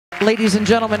Ladies and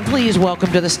gentlemen, please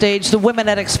welcome to the stage the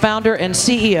Womenetics founder and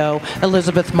CEO,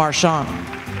 Elizabeth Marchand.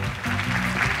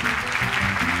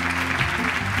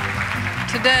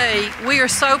 Today, we are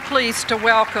so pleased to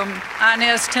welcome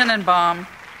Inez Tenenbaum,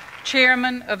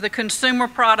 Chairman of the Consumer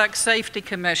Product Safety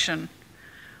Commission,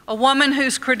 a woman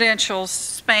whose credentials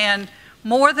span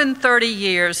more than 30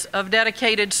 years of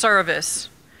dedicated service.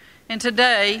 And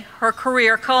today, her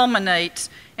career culminates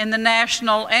in the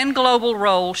national and global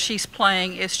role she's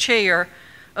playing as chair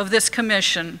of this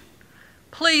commission.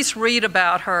 Please read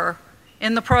about her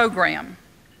in the program.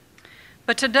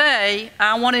 But today,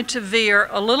 I wanted to veer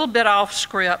a little bit off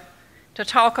script to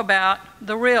talk about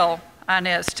the real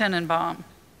Inez Tenenbaum,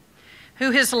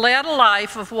 who has led a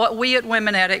life of what we at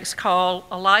Womenetics call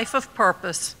a life of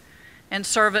purpose and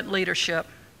servant leadership.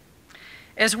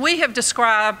 As we have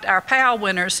described our POW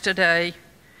winners today,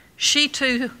 she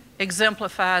too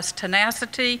exemplifies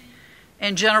tenacity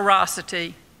and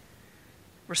generosity,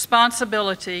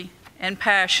 responsibility and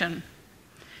passion.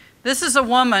 This is a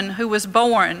woman who was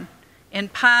born in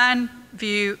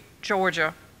Pineview,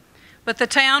 Georgia, but the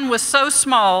town was so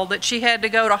small that she had to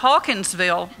go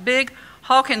to big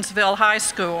Hawkinsville High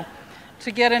School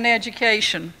to get an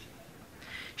education.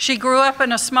 She grew up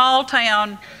in a small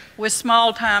town with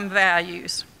small-time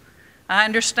values. I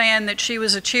understand that she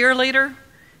was a cheerleader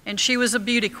and she was a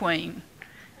beauty queen.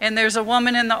 And there's a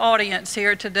woman in the audience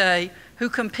here today who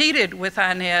competed with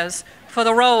Inez for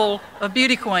the role of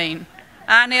beauty queen.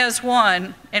 Inez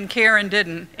won and Karen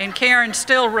didn't, and Karen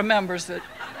still remembers it.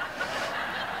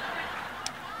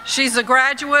 She's a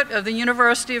graduate of the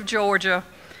University of Georgia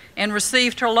and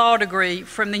received her law degree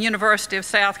from the University of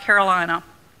South Carolina.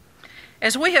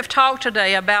 As we have talked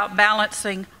today about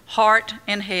balancing heart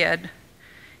and head,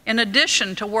 in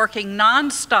addition to working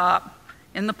nonstop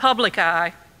in the public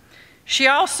eye, she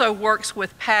also works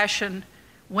with passion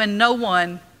when no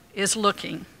one is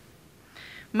looking.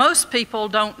 Most people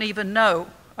don't even know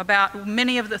about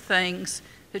many of the things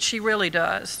that she really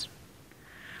does.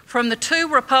 From the two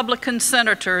Republican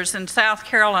senators in South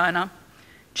Carolina,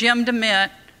 Jim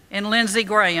DeMint and Lindsey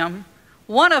Graham,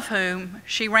 one of whom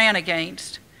she ran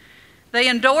against, they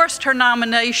endorsed her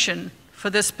nomination for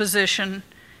this position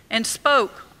and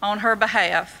spoke on her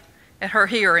behalf at her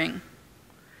hearing.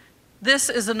 This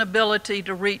is an ability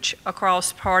to reach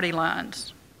across party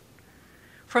lines.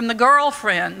 From the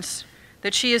girlfriends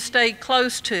that she has stayed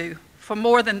close to for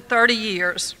more than 30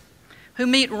 years, who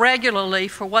meet regularly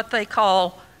for what they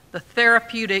call the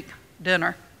therapeutic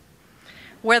dinner,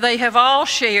 where they have all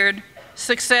shared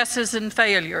successes and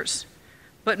failures,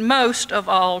 but most of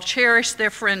all cherish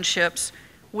their friendships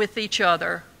with each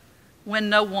other when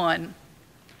no one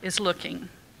is looking.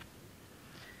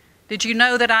 Did you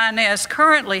know that Inez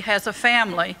currently has a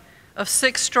family of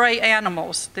 6 stray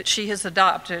animals that she has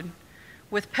adopted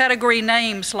with pedigree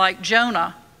names like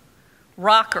Jonah,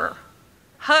 Rocker,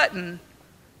 Hutton,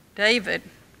 David,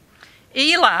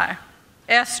 Eli,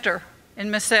 Esther, and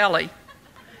Miss Ellie?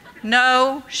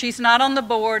 No, she's not on the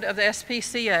board of the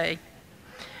SPCA,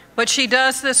 but she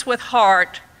does this with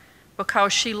heart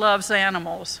because she loves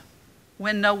animals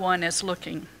when no one is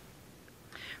looking.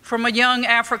 From a young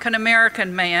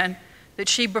African-American man that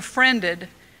she befriended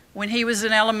when he was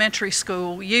in elementary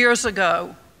school years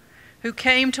ago, who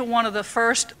came to one of the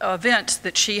first events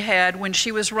that she had when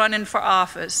she was running for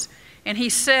office. And he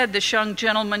said, this young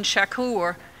gentleman,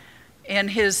 Shakur, in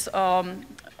his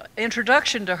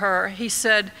introduction to her, he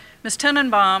said, Ms.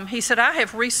 Tenenbaum, he said, I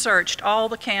have researched all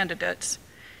the candidates.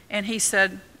 And he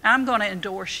said, I'm going to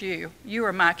endorse you. You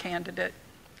are my candidate.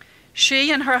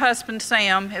 She and her husband,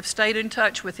 Sam, have stayed in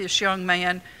touch with this young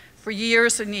man for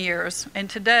years and years. And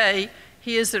today,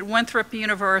 he is at Winthrop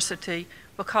University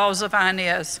because of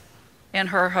Inez and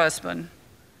her husband,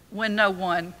 when no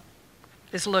one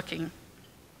is looking.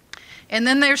 And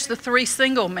then there's the 3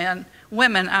 single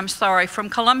women from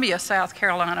Columbia, South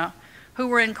Carolina, who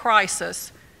were in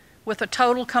crisis with a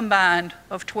total combined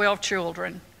of 12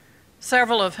 children,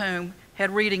 several of whom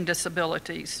had reading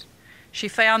disabilities. She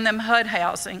found them HUD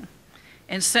housing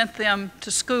and sent them to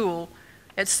school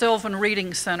at Sylvan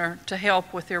Reading Center to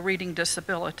help with their reading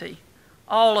disability.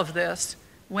 All of this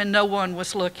when no one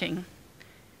was looking.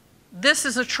 This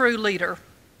is a true leader,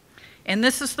 and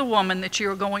this is the woman that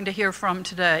you're going to hear from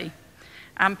today.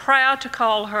 I'm proud to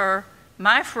call her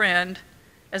my friend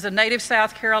as a native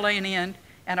South Carolinian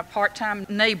and a part-time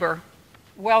neighbor.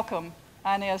 Welcome,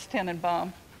 Inez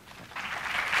Tenenbaum.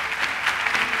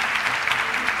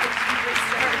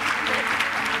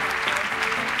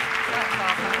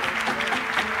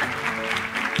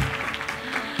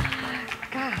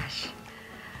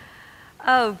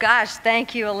 Oh gosh,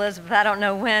 thank you, Elizabeth. I don't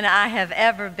know when I have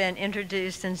ever been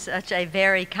introduced in such a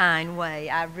very kind way.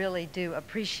 I really do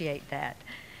appreciate that.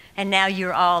 And now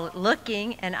you're all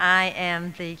looking, and I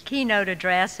am the keynote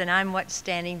address, and I'm what's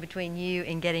standing between you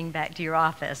and getting back to your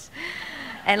office.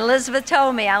 And Elizabeth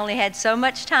told me I only had so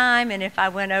much time, and if I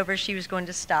went over, she was going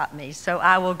to stop me. So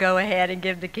I will go ahead and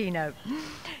give the keynote.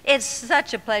 It's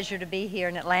such a pleasure to be here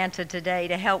in Atlanta today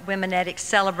to help Womenetics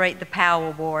celebrate the POW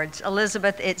Awards.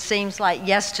 Elizabeth, it seems like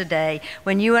yesterday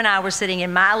when you and I were sitting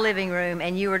in my living room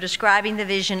and you were describing the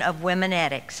vision of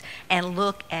Womenetics, and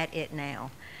look at it now.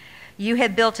 You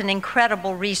have built an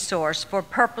incredible resource for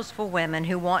purposeful women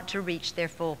who want to reach their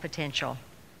full potential.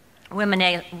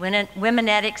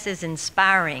 Womenetics is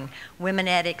inspiring.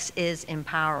 Womenetics is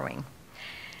empowering.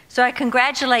 So I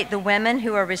congratulate the women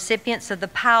who are recipients of the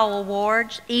POW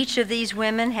Awards. Each of these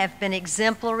women have been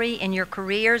exemplary in your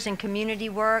careers and community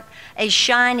work, a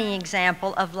shining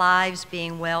example of lives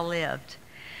being well lived.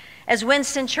 As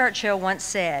Winston Churchill once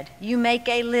said, "You make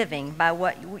a living by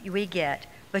what we get,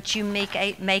 but you make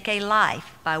a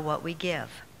life by what we give."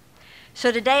 So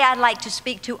today I'd like to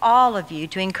speak to all of you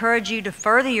to encourage you to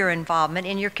further your involvement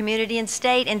in your community and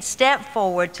state and step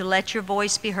forward to let your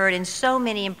voice be heard in so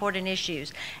many important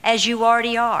issues, as you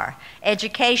already are: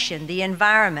 education, the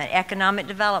environment, economic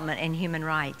development, and human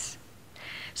rights.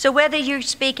 So whether you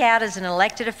speak out as an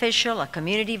elected official, a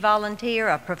community volunteer,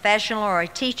 a professional, or a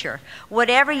teacher,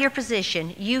 whatever your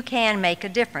position, you can make a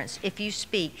difference if you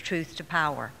speak truth to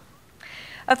power.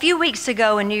 A few weeks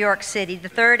ago in New York City, the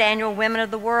 3rd Annual Women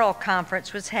of the World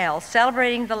Conference was held,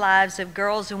 celebrating the lives of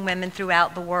girls and women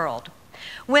throughout the world.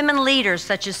 Women leaders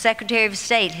such as Secretary of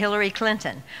State Hillary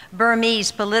Clinton,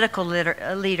 Burmese political leader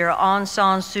Aung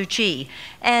San Suu Kyi,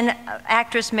 and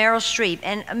actress Meryl Streep,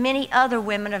 and many other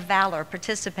women of valor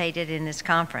participated in this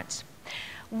conference.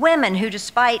 Women who,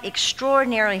 despite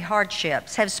extraordinary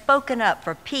hardships, have spoken up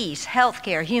for peace,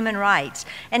 healthcare, human rights,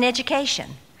 and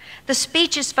education. The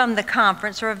speeches from the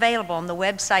conference are available on the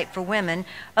website for Women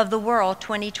of the World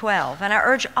 2012, and I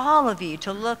urge all of you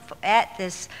to look at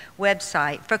this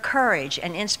website for courage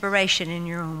and inspiration in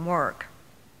your own work.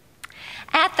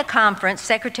 At the conference,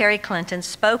 Secretary Clinton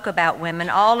spoke about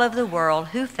women all over the world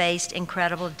who faced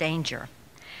incredible danger.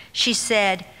 She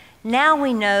said, "Now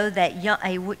we know that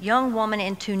a young woman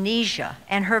in Tunisia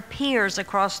and her peers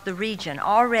across the region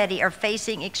already are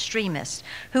facing extremists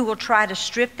who will try to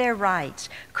strip their rights,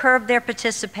 curb their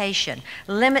participation,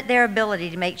 limit their ability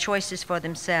to make choices for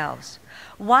themselves.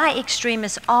 Why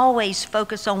extremists always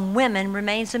focus on women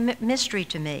remains a mystery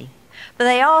to me, but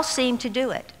they all seem to do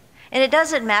it. And it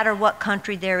doesn't matter what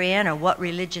country they're in or what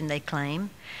religion they claim.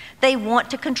 They want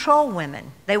to control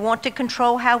women. They want to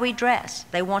control how we dress.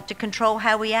 They want to control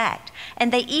how we act.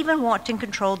 And they even want to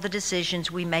control the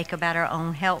decisions we make about our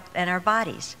own health and our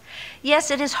bodies. Yes,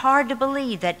 it is hard to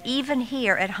believe that even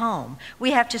here at home,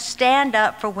 we have to stand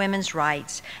up for women's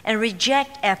rights and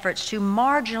reject efforts to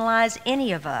marginalize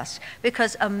any of us,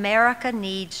 because America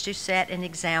needs to set an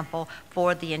example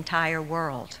for the entire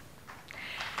world."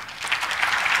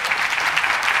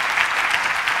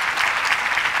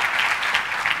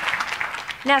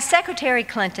 Now, Secretary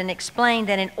Clinton explained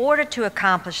that in order to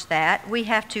accomplish that, we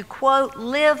have to, quote,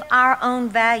 "live our own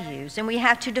values, and we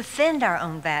have to defend our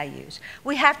own values.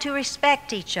 We have to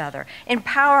respect each other,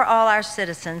 empower all our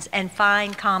citizens, and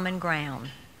find common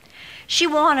ground." She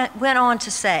went on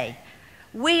to say,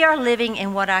 "We are living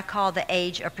in what I call the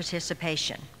age of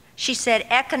participation." She said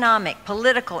economic,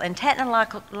 political, and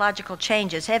technological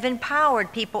changes have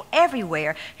empowered people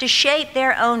everywhere to shape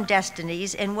their own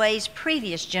destinies in ways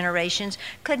previous generations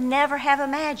could never have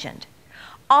imagined.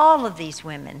 All of these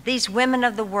women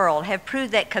of the world, have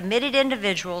proved that committed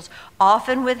individuals,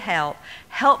 often with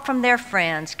help from their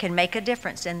friends, can make a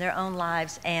difference in their own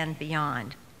lives and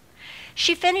beyond.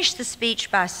 She finished the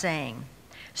speech by saying,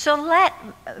 "So let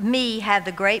me have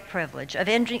the great privilege of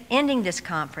ending this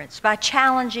conference by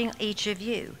challenging each of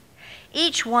you.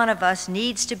 Each one of us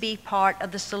needs to be part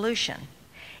of the solution.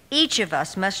 Each of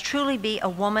us must truly be a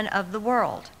woman of the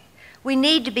world. We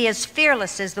need to be as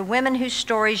fearless as the women whose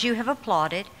stories you have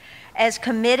applauded, as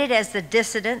committed as the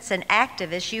dissidents and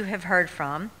activists you have heard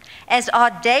from, as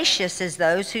audacious as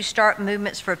those who start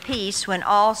movements for peace when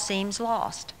all seems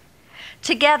lost.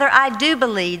 Together, I do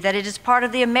believe that it is part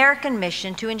of the American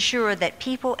mission to ensure that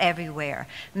people everywhere,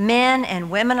 men and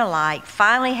women alike,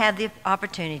 finally have the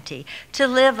opportunity to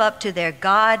live up to their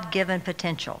God-given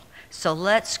potential. So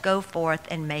let's go forth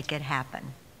and make it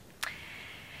happen."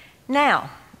 Now,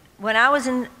 when I was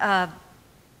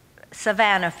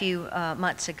Savannah a few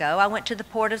months ago. I went to the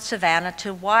Port of Savannah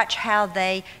to watch how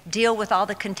they deal with all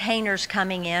the containers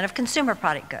coming in of consumer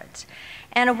product goods.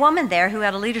 And a woman there who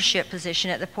had a leadership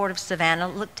position at the Port of Savannah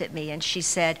looked at me and she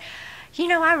said, "You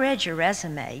know, I read your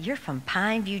resume. You're from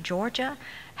Pineview, Georgia.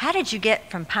 How did you get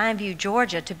from Pineview,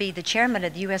 Georgia to be the chairman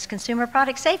of the U.S. Consumer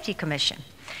Product Safety Commission?"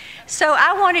 So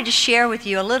I wanted to share with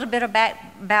you a little bit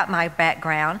about my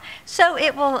background. So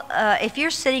it will, if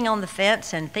you're sitting on the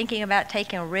fence and thinking about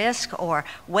taking a risk or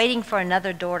waiting for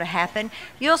another door to happen,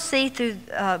 you'll see through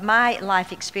my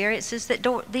life experiences that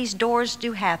these doors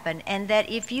do happen, and that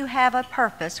if you have a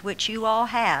purpose, which you all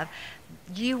have,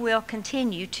 you will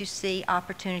continue to see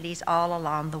opportunities all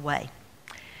along the way.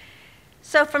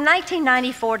 So from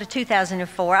 1994 to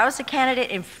 2004, I was a candidate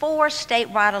in 4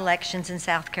 statewide elections in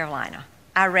South Carolina.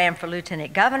 I ran for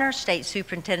Lieutenant Governor, State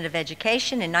Superintendent of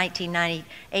Education in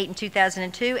 1998 and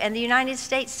 2002, and the United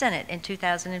States Senate in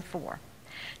 2004.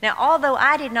 Now, although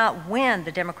I did not win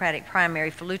the Democratic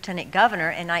primary for Lieutenant Governor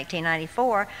in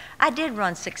 1994, I did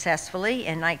run successfully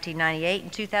in 1998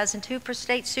 and 2002 for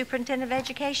State Superintendent of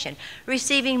Education,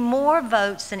 receiving more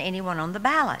votes than anyone on the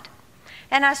ballot.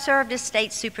 And I served as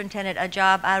State Superintendent, a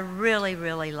job I really,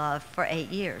 really loved, for 8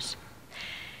 years.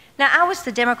 Now, I was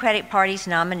the Democratic Party's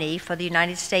nominee for the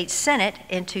United States Senate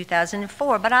in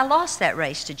 2004, but I lost that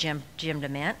race to Jim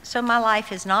DeMint, so my life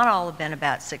has not all been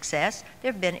about success.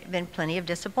 There have been plenty of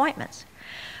disappointments.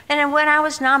 And then when I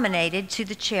was nominated to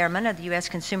the chairman of the U.S.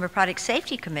 Consumer Product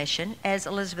Safety Commission, as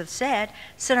Elizabeth said,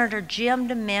 Senator Jim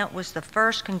DeMint was the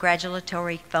first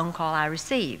congratulatory phone call I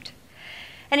received.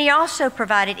 And he also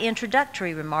provided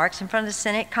introductory remarks in front of the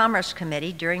Senate Commerce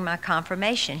Committee during my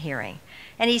confirmation hearing.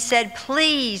 And he said,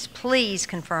 "Please, please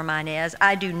confirm Inez.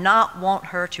 I do not want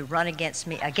her to run against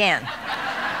me again."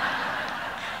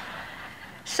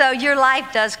 So your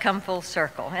life does come full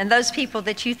circle. And those people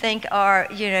that you think are,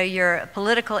 your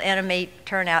political enemy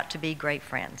turn out to be great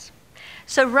friends.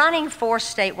 So running for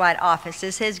statewide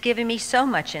offices has given me so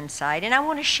much insight, and I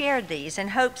want to share these in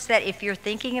hopes that if you're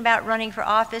thinking about running for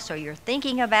office or you're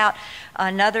thinking about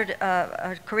another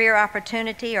career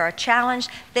opportunity or a challenge,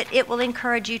 that it will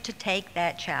encourage you to take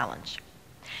that challenge.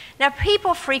 Now,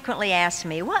 people frequently ask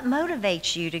me, what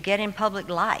motivates you to get in public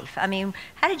life? I mean,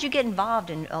 how did you get involved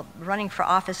in running for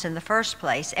office in the first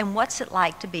place, and what's it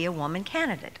like to be a woman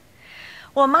candidate?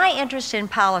 Well, my interest in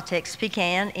politics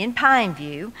began in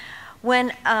Pineview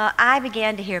when I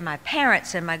began to hear my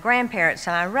parents and my grandparents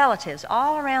and my relatives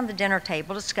all around the dinner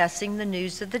table discussing the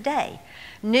news of the day,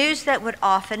 news that would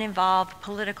often involve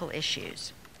political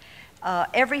issues.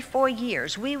 Every 4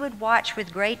 years, we would watch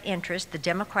with great interest the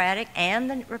Democratic and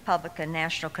the Republican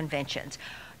national conventions.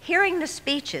 Hearing the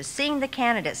speeches, seeing the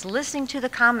candidates, listening to the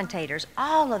commentators,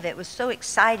 all of it was so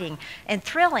exciting and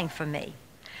thrilling for me.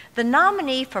 The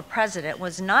nominee for president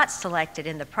was not selected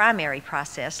in the primary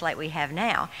process like we have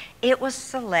now. It was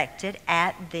selected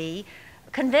at the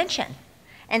convention.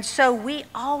 And so we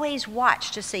always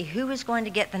watched to see who was going to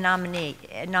get the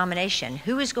nomination,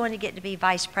 who was going to get to be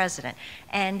vice president.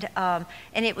 And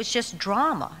it was just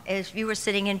drama. If you were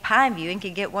sitting in Pineview and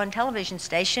could get one television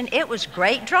station, it was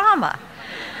great drama.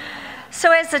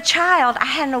 So as a child, I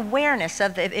had an awareness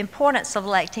of the importance of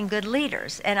electing good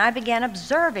leaders, and I began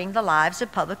observing the lives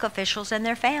of public officials and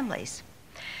their families.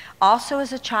 Also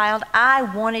as a child, I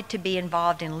wanted to be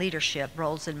involved in leadership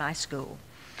roles in my school.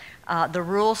 The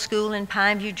rural school in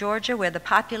Pineview, Georgia, where the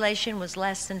population was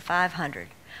less than 500.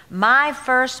 My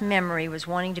first memory was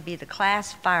wanting to be the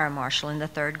class fire marshal in the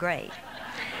 3rd grade.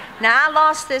 Now, I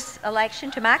lost this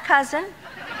election to my cousin,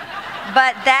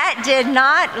 but that did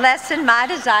not lessen my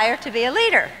desire to be a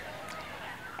leader.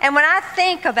 And when I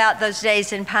think about those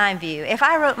days in Pineview, if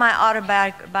I wrote my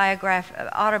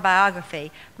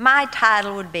autobiography, my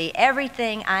title would be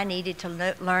 "Everything I Needed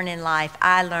to Learn in Life,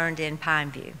 I Learned in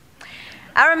Pineview."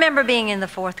 I remember being in the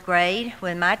 4th grade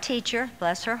when my teacher,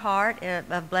 bless her heart,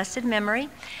 of blessed memory,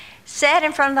 said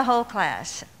in front of the whole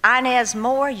class, "Inez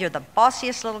Moore, you're the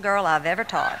bossiest little girl I've ever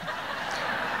taught.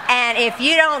 And if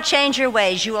you don't change your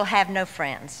ways, you will have no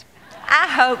friends." I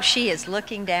hope she is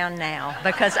looking down now,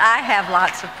 because I have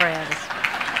lots of friends.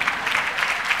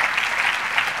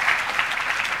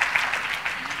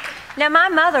 Now, my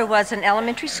mother was an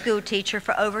elementary school teacher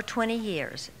for over 20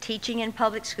 years, teaching in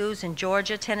public schools in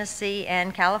Georgia, Tennessee,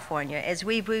 and California as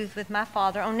we moved with my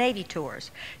father on Navy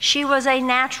tours. She was a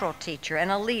natural teacher and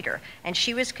a leader, and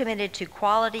she was committed to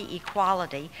quality,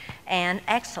 equality, and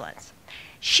excellence.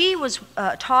 She was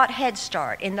taught Head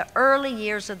Start in the early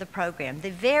years of the program.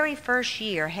 The very first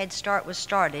year Head Start was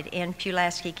started in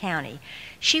Pulaski County.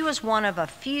 She was one of a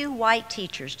few white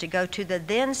teachers to go to the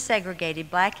then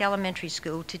segregated black elementary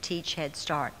school to teach Head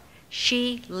Start.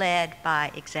 She led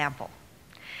by example.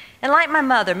 And like my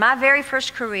mother, my very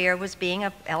first career was being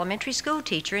an elementary school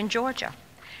teacher in Georgia.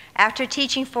 After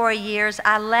teaching 4 years,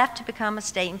 I left to become a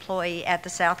state employee at the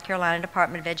South Carolina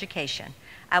Department of Education.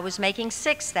 I was making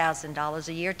 $6,000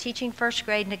 a year teaching first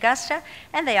grade in Augusta,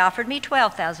 and they offered me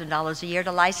 $12,000 a year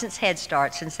to license Head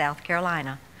Starts in South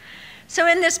Carolina. So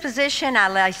in this position, I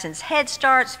licensed Head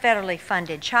Starts, federally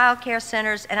funded child care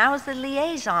centers, and I was the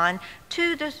liaison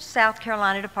to the South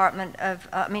Carolina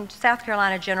South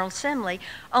Carolina General Assembly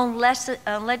on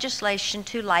legislation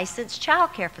to license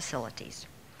child care facilities.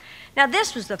 Now,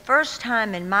 this was the first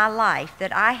time in my life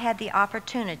that I had the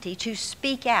opportunity to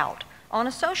speak out on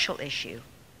a social issue.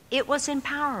 It was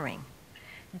empowering.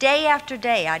 Day after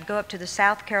day, I'd go up to the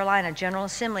South Carolina General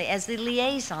Assembly as the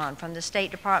liaison from the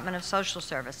State Department of Social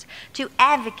Service to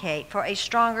advocate for a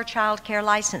stronger child care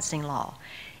licensing law.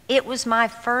 It was my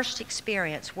first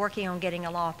experience working on getting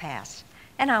a law passed,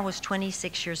 and I was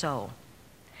 26 years old.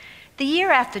 The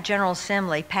year after the General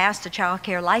Assembly passed the child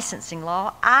care licensing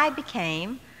law, I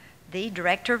became the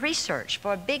Director of Research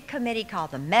for a big committee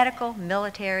called the Medical,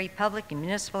 Military, Public, and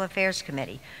Municipal Affairs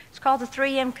Committee. It's called the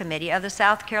 3M Committee of the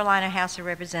South Carolina House of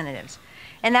Representatives.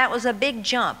 And that was a big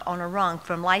jump on a rung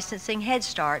from licensing Head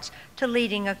Starts to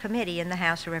leading a committee in the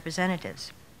House of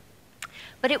Representatives.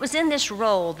 But it was in this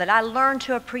role that I learned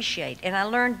to appreciate and I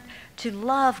learned to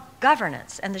love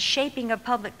governance and the shaping of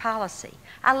public policy.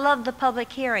 I loved the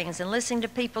public hearings and listening to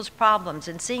people's problems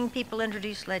and seeing people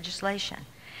introduce legislation.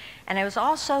 And I was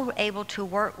also able to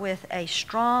work with a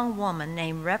strong woman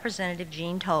named Representative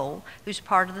Jean Toll, who's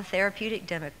part of the Therapeutic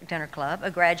Dinner Club,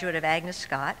 a graduate of Agnes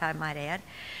Scott, I might add.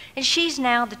 And she's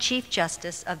now the Chief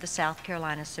Justice of the South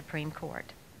Carolina Supreme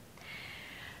Court.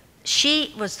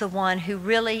 She was the one who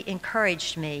really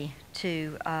encouraged me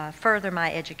to further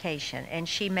my education, and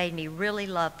she made me really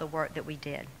love the work that we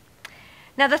did.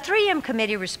 Now, the 3M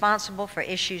committee responsible for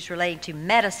issues relating to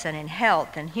medicine and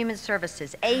health and human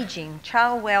services, aging,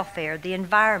 child welfare, the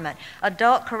environment,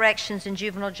 adult corrections and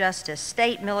juvenile justice,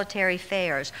 state military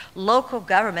affairs, local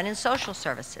government, and social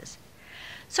services.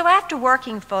 So after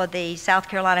working for the South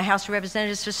Carolina House of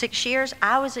Representatives for 6 years,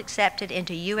 I was accepted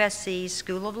into USC's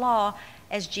School of Law,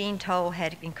 as Jean Toll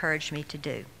had encouraged me to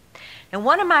do. And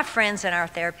one of my friends in our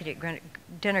therapeutic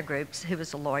dinner groups, who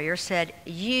was a lawyer, said,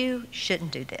 "You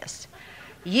shouldn't do this.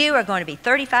 You are going to be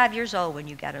 35 years old when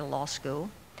you get to law school."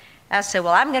 I said,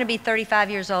 "Well, I'm going to be 35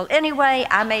 years old anyway.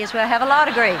 I may as well have a law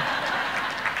degree."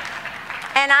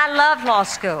 And I love law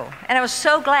school. And I was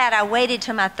so glad I waited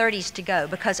till my 30s to go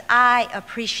because I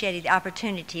appreciated the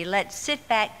opportunity to sit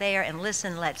back there and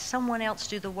listen, let someone else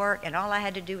do the work, and all I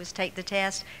had to do was take the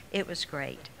test. It was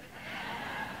great.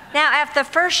 Now, after the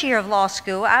first year of law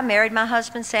school, I married my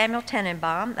husband, Samuel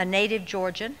Tenenbaum, a native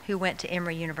Georgian who went to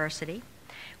Emory University.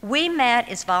 We met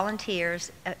as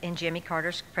volunteers in Jimmy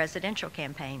Carter's presidential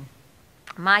campaign.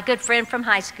 My good friend from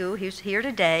high school, who's here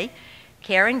today,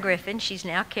 Karen Griffin, she's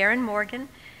now Karen Morgan,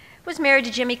 was married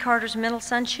to Jimmy Carter's middle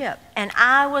son, Chip. And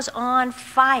I was on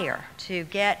fire to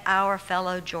get our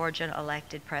fellow Georgian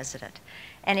elected president.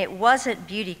 And it wasn't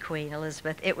beauty queen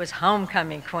Elizabeth, it was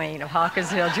homecoming queen of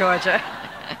Hawkinsville, Georgia.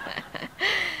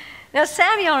 Now,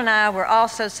 Samuel and I were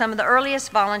also some of the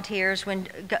earliest volunteers when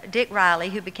Dick Riley,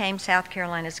 who became South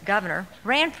Carolina's governor,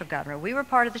 ran for governor. We were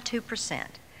part of the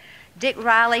 2%. Dick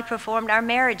Riley performed our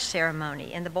marriage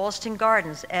ceremony in the Boylston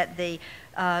Gardens at the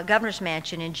governor's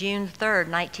mansion in June 3rd,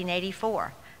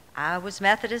 1984. I was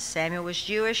Methodist, Samuel was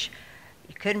Jewish.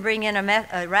 You couldn't bring in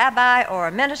a rabbi or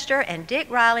a minister, and Dick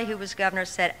Riley, who was governor,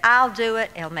 said, "I'll do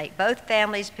it. It'll make both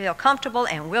families feel comfortable,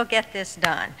 and we'll get this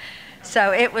done."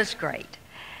 So it was great.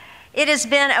 It has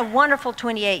been a wonderful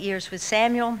 28 years with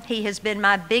Samuel. He has been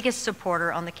my biggest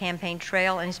supporter on the campaign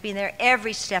trail, and he's been there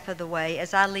every step of the way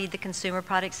as I lead the Consumer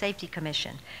Product Safety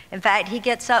Commission. In fact, he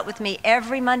gets up with me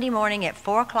every Monday morning at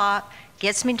 4 o'clock,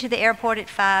 gets me to the airport at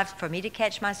 5 for me to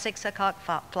catch my 6 o'clock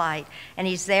flight, and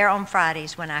he's there on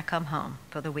Fridays when I come home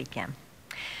for the weekend.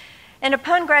 And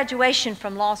upon graduation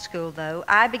from law school, though,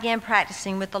 I began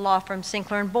practicing with the law firm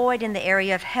Sinkler & Boyd in the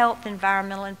area of health,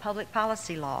 environmental, and public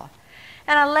policy law.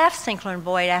 And I left Sinkler &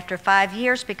 Boyd after 5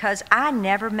 years because I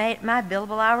never met my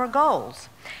billable hour goals.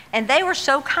 And they were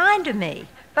so kind to me,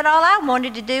 but all I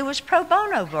wanted to do was pro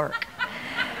bono work.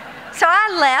 So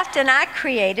I left and I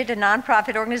created a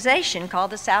nonprofit organization called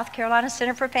the South Carolina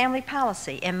Center for Family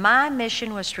Policy. And my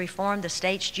mission was to reform the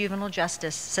state's juvenile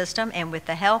justice system, and with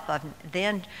the help of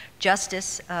then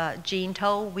Justice Jean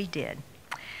Toll, we did.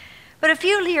 But a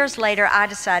few years later, I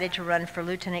decided to run for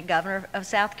Lieutenant Governor of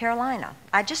South Carolina.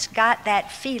 I just got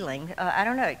that feeling. I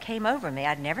don't know, it came over me.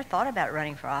 I'd never thought about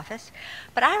running for office.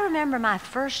 But I remember my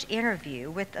first interview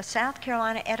with the South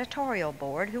Carolina editorial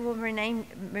board, who will remain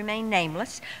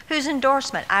nameless, whose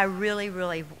endorsement I really,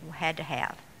 really had to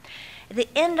have. At the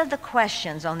end of the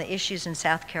questions on the issues in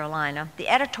South Carolina, the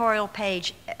editorial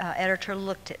page editor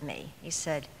looked at me. He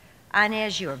said,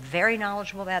 "Inez, you are very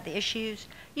knowledgeable about the issues.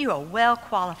 You are well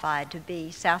qualified to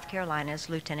be South Carolina's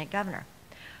lieutenant governor.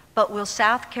 But will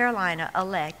South Carolina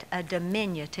elect a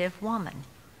diminutive woman?"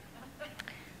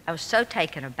 I was so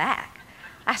taken aback.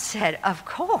 I said, "Of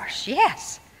course,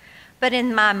 yes." But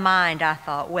in my mind, I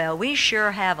thought, well, we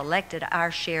sure have elected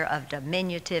our share of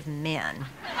diminutive men.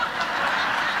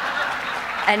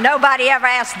 And nobody ever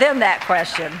asked them that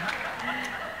question.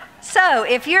 So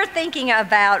if you're thinking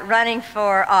about running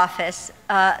for office,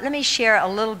 let me share a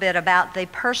little bit about the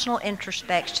personal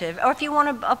introspective, or if you want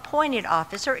an appointed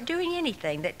office or doing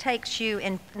anything that takes you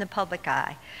in the public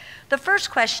eye. The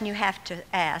first question you have to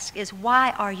ask is,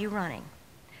 why are you running?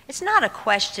 It's not a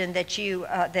question that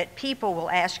that people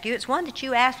will ask you. It's one that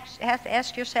you have to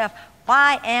ask yourself,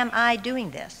 why am I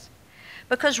doing this?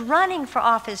 Because running for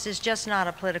office is just not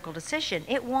a political decision.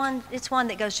 It's one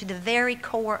that goes to the very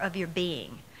core of your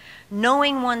being.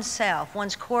 Knowing oneself,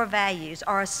 one's core values,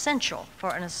 are essential for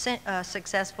a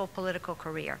successful political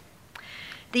career.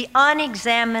 The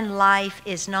unexamined life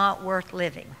is not worth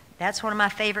living. That's one of my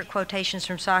favorite quotations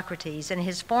from Socrates, and it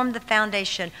has formed the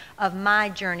foundation of my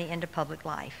journey into public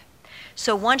life.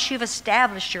 So once you've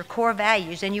established your core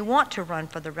values and you want to run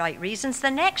for the right reasons,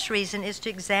 the next reason is to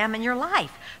examine your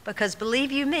life, because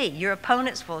believe you me, your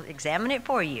opponents will examine it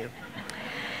for you.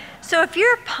 So if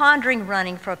you're pondering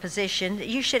running for a position,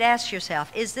 you should ask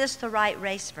yourself, is this the right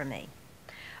race for me?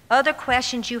 Other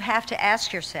questions you have to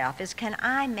ask yourself is, can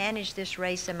I manage this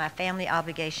race and my family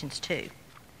obligations too?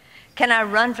 Can I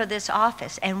run for this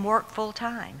office and work full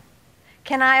time?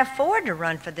 Can I afford to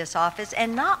run for this office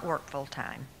and not work full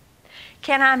time?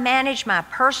 Can I manage my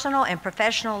personal and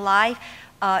professional life,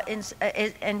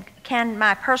 and can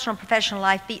my personal and professional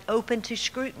life be open to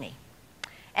scrutiny?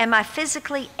 Am I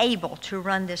physically able to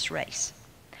run this race?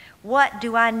 What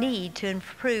do I need to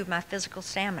improve my physical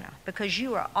stamina? Because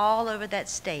you are all over that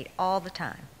state all the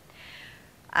time.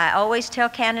 I always tell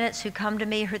candidates who come to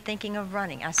me who are thinking of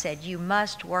running, I said, you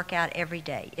must work out every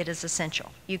day. It is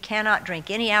essential. You cannot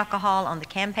drink any alcohol on the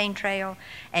campaign trail,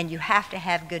 and you have to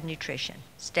have good nutrition.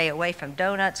 Stay away from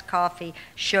donuts, coffee,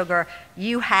 sugar.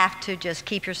 You have to just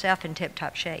keep yourself in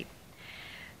tip-top shape.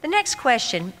 The next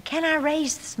question, can I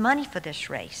raise this money for this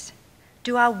race?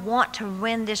 Do I want to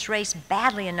win this race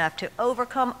badly enough to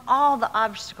overcome all the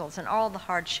obstacles and all the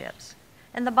hardships?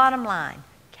 And the bottom line,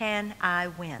 can I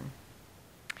win?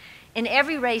 In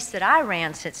every race that I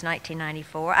ran since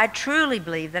 1994, I truly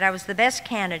believed that I was the best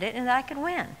candidate and that I could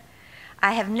win.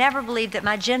 I have never believed that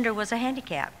my gender was a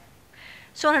handicap.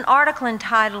 So in an article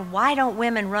entitled, "Why Don't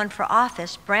Women Run for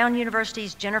Office?" Brown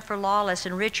University's Jennifer Lawless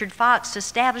and Richard Fox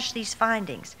established these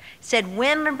findings. It said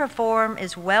women perform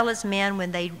as well as men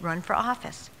when they run for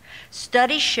office.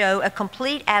 Studies show a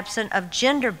complete absence of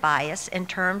gender bias in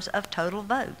terms of total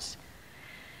votes.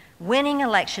 Winning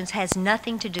elections has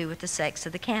nothing to do with the sex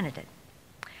of the candidate.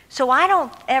 So I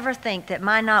don't ever think that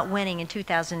my not winning in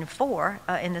 2004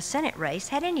 in the Senate race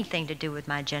had anything to do with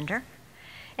my gender.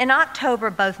 In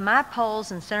October, both my polls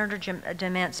and Senator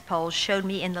DeMent's polls showed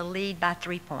me in the lead by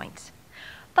 3 points.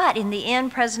 But in the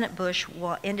end, President Bush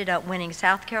ended up winning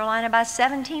South Carolina by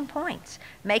 17 points,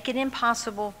 making it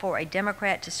impossible for a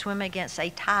Democrat to swim against a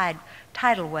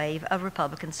tidal wave of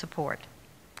Republican support.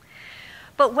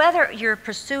 But whether you're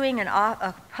pursuing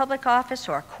a public office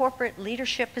or a corporate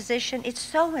leadership position, it's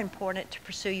so important to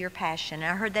pursue your passion.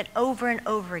 I heard that over and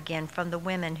over again from the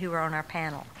women who are on our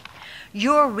panel.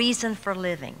 Your reason for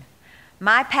living.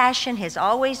 My passion has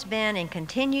always been and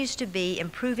continues to be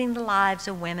improving the lives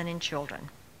of women and children.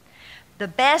 The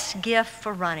best gift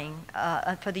for running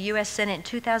for the U.S. Senate in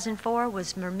 2004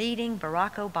 was meeting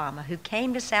Barack Obama, who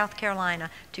came to South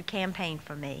Carolina to campaign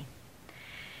for me.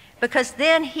 Because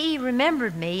then he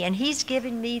remembered me, and he's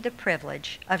given me the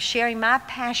privilege of sharing my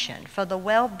passion for the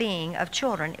well-being of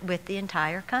children with the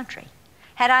entire country.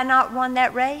 Had I not won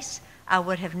that race, I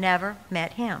would have never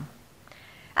met him.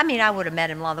 I mean, I would have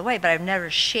met him along the way, but I've never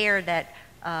shared that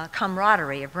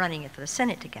camaraderie of running it for the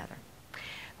Senate together.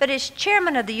 But as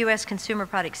chairman of the U.S. Consumer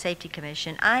Product Safety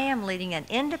Commission, I am leading an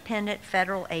independent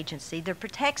federal agency that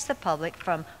protects the public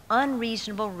from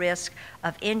unreasonable risk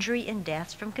of injury and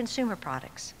deaths from consumer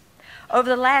products. Over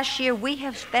the last year, we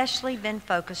have especially been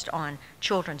focused on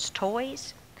children's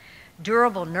toys,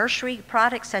 durable nursery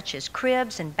products such as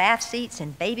cribs and bath seats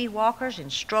and baby walkers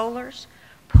and strollers,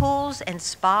 pools and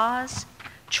spas,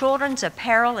 children's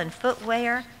apparel and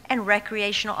footwear, and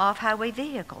recreational off-highway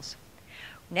vehicles.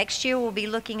 Next year, we'll be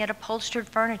looking at upholstered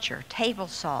furniture, table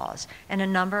saws, and a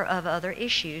number of other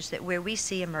issues where we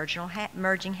see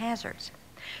emerging hazards.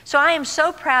 So I am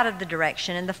so proud of the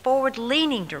direction and the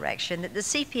forward-leaning direction that the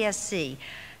CPSC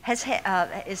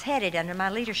is headed under my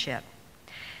leadership.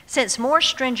 Since more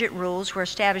stringent rules were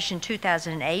established in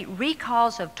 2008,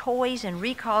 recalls of toys and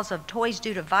recalls of toys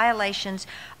due to violations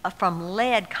from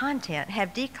lead content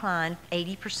have declined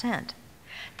 80%.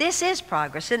 This is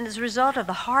progress and is a result of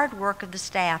the hard work of the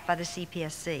staff by the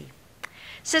CPSC.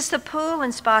 Since the Pool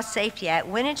and Spa Safety Act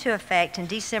went into effect in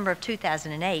December of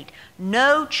 2008,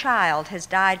 no child has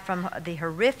died from the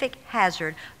horrific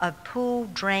hazard of pool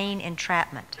drain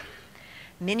entrapment.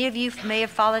 Many of you may have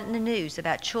followed in the news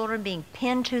about children being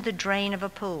pinned to the drain of a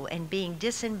pool and being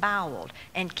disemboweled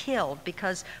and killed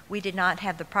because we did not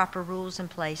have the proper rules in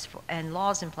place and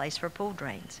laws in place for pool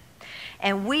drains.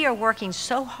 And we are working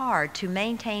so hard to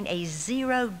maintain a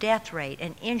zero death rate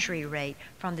and injury rate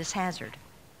from this hazard.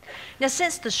 Now,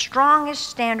 since the strongest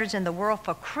standards in the world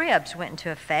for cribs went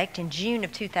into effect in June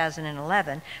of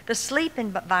 2011, the sleep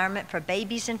environment for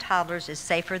babies and toddlers is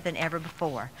safer than ever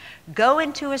before. Go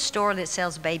into a store that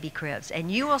sells baby cribs, and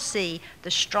you will see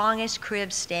the strongest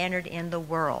crib standard in the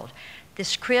world.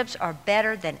 These cribs are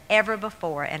better than ever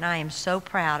before, and I am so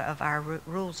proud of our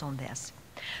rules on this.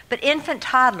 But infant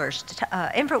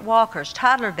walkers,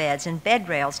 toddler beds, and bed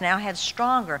rails now have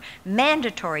stronger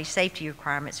mandatory safety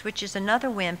requirements, which is another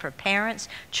win for parents,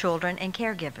 children, and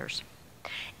caregivers.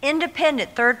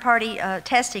 Independent third-party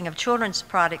testing of children's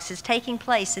products is taking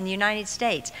place in the United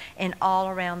States and all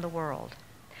around the world.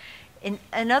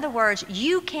 In other words,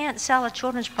 you can't sell a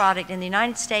children's product in the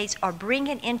United States or bring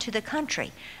it into the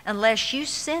country unless you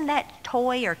send that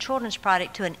toy or children's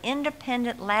product to an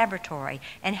independent laboratory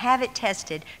and have it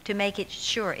tested to make it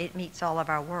sure it meets all of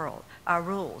our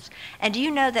rules. And do you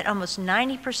know that almost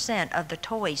 90% of the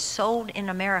toys sold in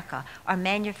America are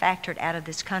manufactured out of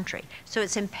this country? So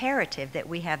it's imperative that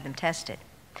we have them tested.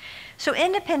 So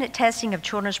independent testing of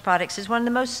children's products is one of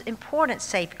the most important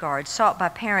safeguards sought by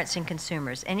parents and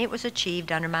consumers, and it was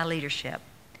achieved under my leadership.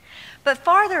 But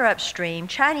farther upstream,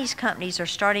 Chinese companies are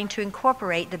starting to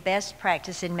incorporate the best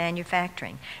practice in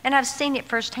manufacturing. And I've seen it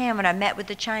firsthand when I met with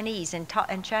the Chinese and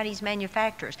Chinese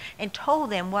manufacturers and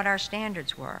told them what our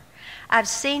standards were. I've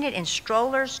seen it in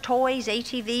strollers, toys,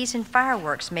 ATVs, and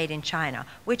fireworks made in China,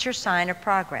 which are a sign of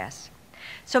progress.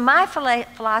 So my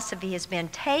philosophy has been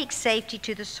take safety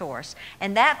to the source,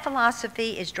 and that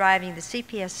philosophy is driving the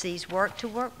CPSC's work to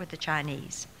work with the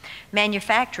Chinese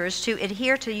manufacturers to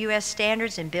adhere to U.S.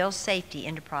 standards and build safety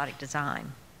into product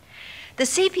design. The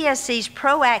CPSC's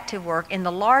proactive work in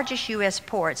the largest U.S.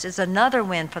 ports is another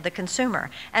win for the consumer,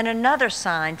 and another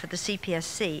sign for the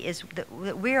CPSC is that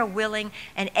we are willing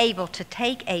and able to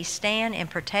take a stand and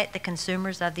protect the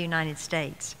consumers of the United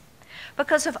States.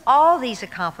 Because of all these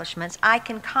accomplishments, I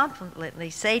can confidently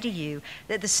say to you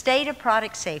that the state of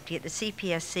product safety at the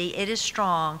CPSC, it is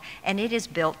strong and it is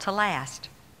built to last.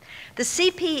 The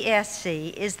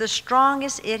CPSC is the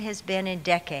strongest it has been in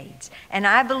decades, and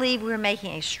I believe we're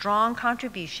making a strong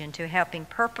contribution to helping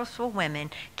purposeful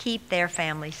women keep their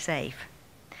families safe.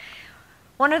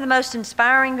 One of the most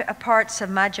inspiring parts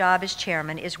of my job as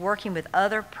chairman is working with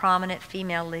other prominent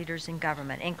female leaders in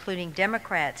government, including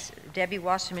Democrats Debbie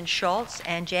Wasserman Schultz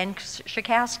and Jan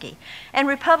Schakowsky, and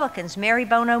Republicans Mary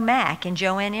Bono Mack and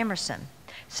Joanne Emerson,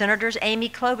 Senators Amy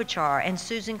Klobuchar and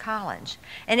Susan Collins,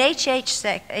 and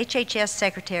HHS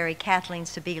Secretary Kathleen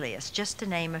Sebelius, just to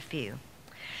name a few.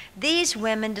 These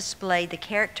women displayed the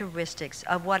characteristics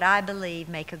of what I believe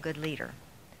make a good leader: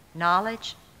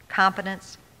 knowledge,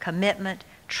 competence, commitment,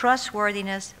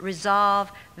 trustworthiness,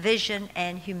 resolve, vision,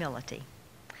 and humility.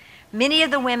 Many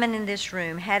of the women in this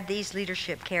room have these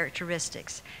leadership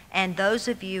characteristics, and those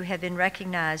of you who have been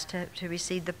recognized to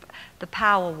receive the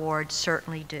POW Award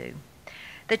certainly do.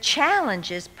 The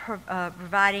challenge is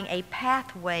providing a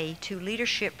pathway to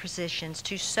leadership positions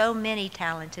to so many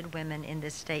talented women in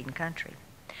this state and country.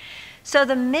 So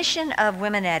the mission of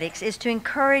Womenetics is to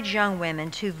encourage young women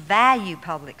to value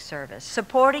public service,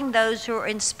 supporting those who are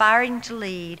inspired to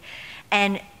lead,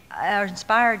 and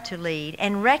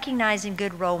recognizing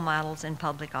good role models in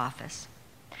public office.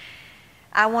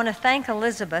 I want to thank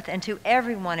Elizabeth and to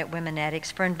everyone at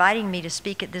Womenetics for inviting me to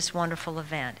speak at this wonderful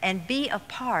event and be a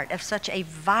part of such a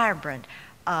vibrant,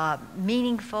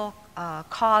 meaningful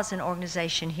cause and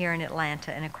organization here in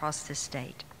Atlanta and across this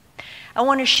state. I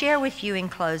want to share with you in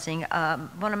closing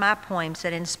one of my poems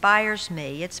that inspires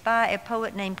me. It's by a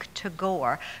poet named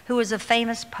Tagore, who was a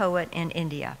famous poet in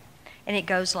India. And it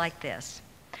goes like this.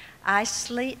 I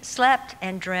slept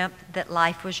and dreamt that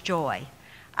life was joy.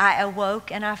 I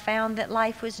awoke and I found that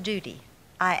life was duty.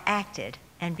 I acted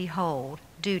and behold,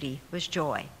 duty was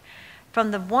joy.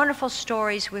 From the wonderful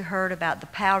stories we heard about the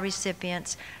POW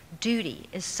recipients, duty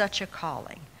is such a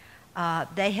calling.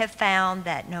 They have found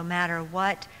that no matter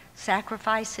what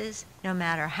sacrifices, no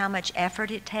matter how much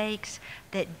effort it takes,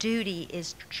 that duty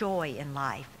is joy in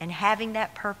life. And having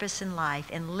that purpose in life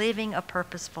and living a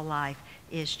purposeful life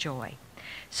is joy.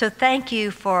 So thank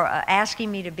you for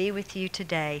asking me to be with you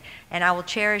today, and I will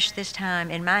cherish this time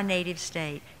in my native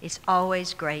state. It's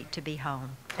always great to be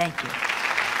home. Thank you.